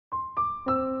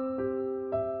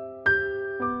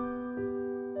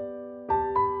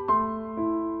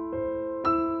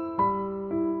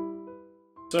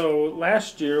So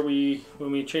last year,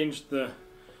 when we changed the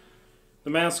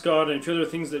mascot and a few other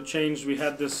things that changed, we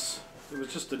had this. It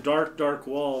was just a dark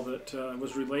wall that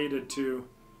was related to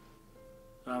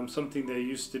something they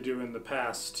used to do in the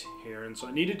past here, and so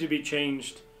it needed to be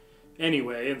changed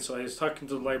anyway. And so I was talking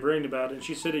to the librarian about it, and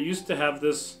she said it used to have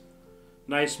this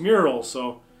nice mural.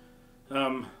 So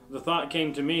the thought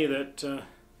came to me that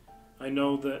I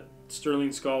know that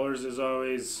Sterling Scholars is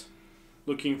always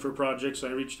looking for projects. So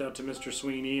I reached out to Mr.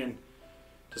 Sweeney and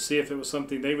to see if it was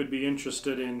something they would be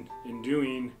interested in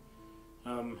doing.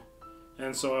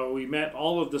 And so we met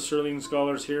all of the Sterling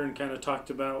Scholars here and kind of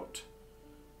talked about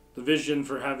the vision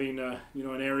for having an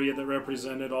area that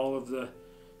represented all of the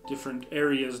different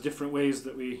areas, different ways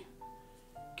that we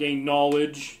gain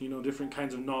knowledge, different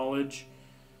kinds of knowledge.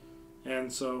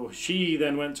 And so she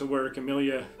then went to work.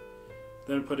 Amelia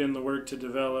then put in the work to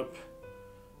develop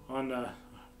on a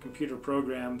computer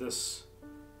program this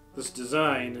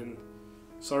design and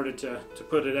started to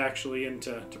put it actually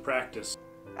into practice.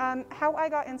 How I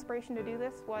got inspiration to do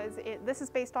this was, this is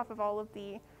based off of all of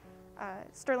the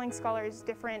Sterling Scholars'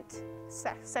 different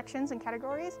sections and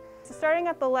categories. So starting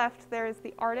at the left, there's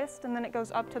the artist, and then it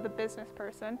goes up to the business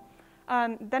person.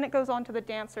 Then it goes on to the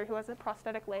dancer who has a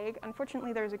prosthetic leg.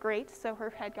 Unfortunately, there's a grate, so her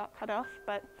head got cut off,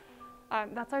 but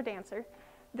that's our dancer.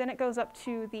 Then it goes up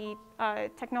to the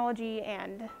technology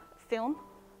and film.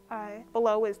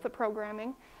 Below is the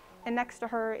programming, and next to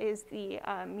her is the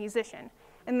musician.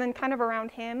 And then kind of around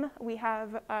him, we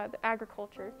have the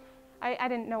agriculture. I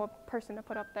didn't know a person to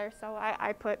put up there, so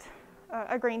I put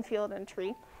a grain field and a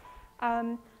tree.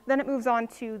 Then it moves on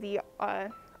to the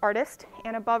artist,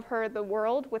 and above her, the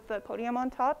world with the podium on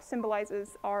top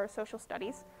symbolizes our social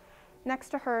studies. Next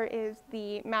to her is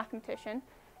the mathematician,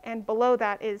 and below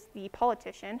that is the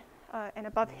politician, and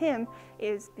above him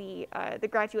is the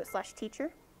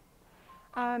graduate/teacher.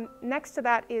 Next to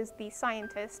that is the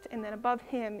scientist, and then above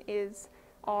him is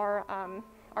our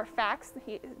facts,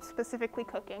 specifically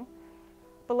cooking.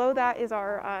 Below that is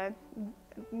our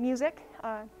music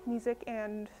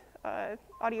and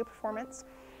audio performance,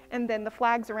 and then the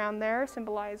flags around there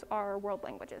symbolize our world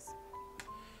languages.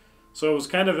 So it was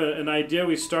kind of an idea.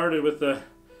 We started with the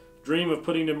dream of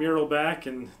putting the mural back,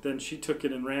 and then she took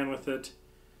it and ran with it.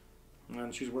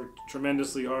 And she's worked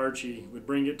tremendously hard. She would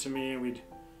bring it to me, and we'd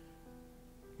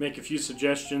make a few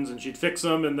suggestions, and she'd fix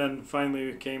them, and then finally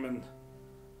we came and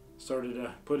started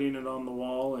putting it on the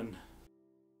wall. And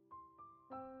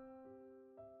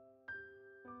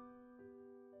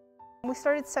we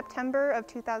started September of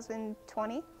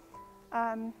 2020,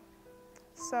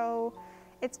 so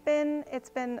it's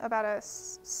been about a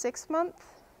six month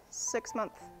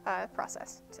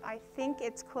process. I think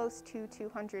it's close to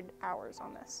 200 hours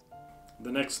on this.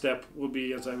 The next step will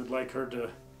be, as I would like her to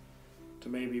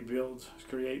maybe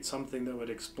create something that would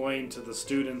explain to the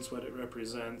students what it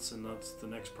represents, and that's the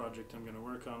next project I'm going to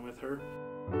work on with her.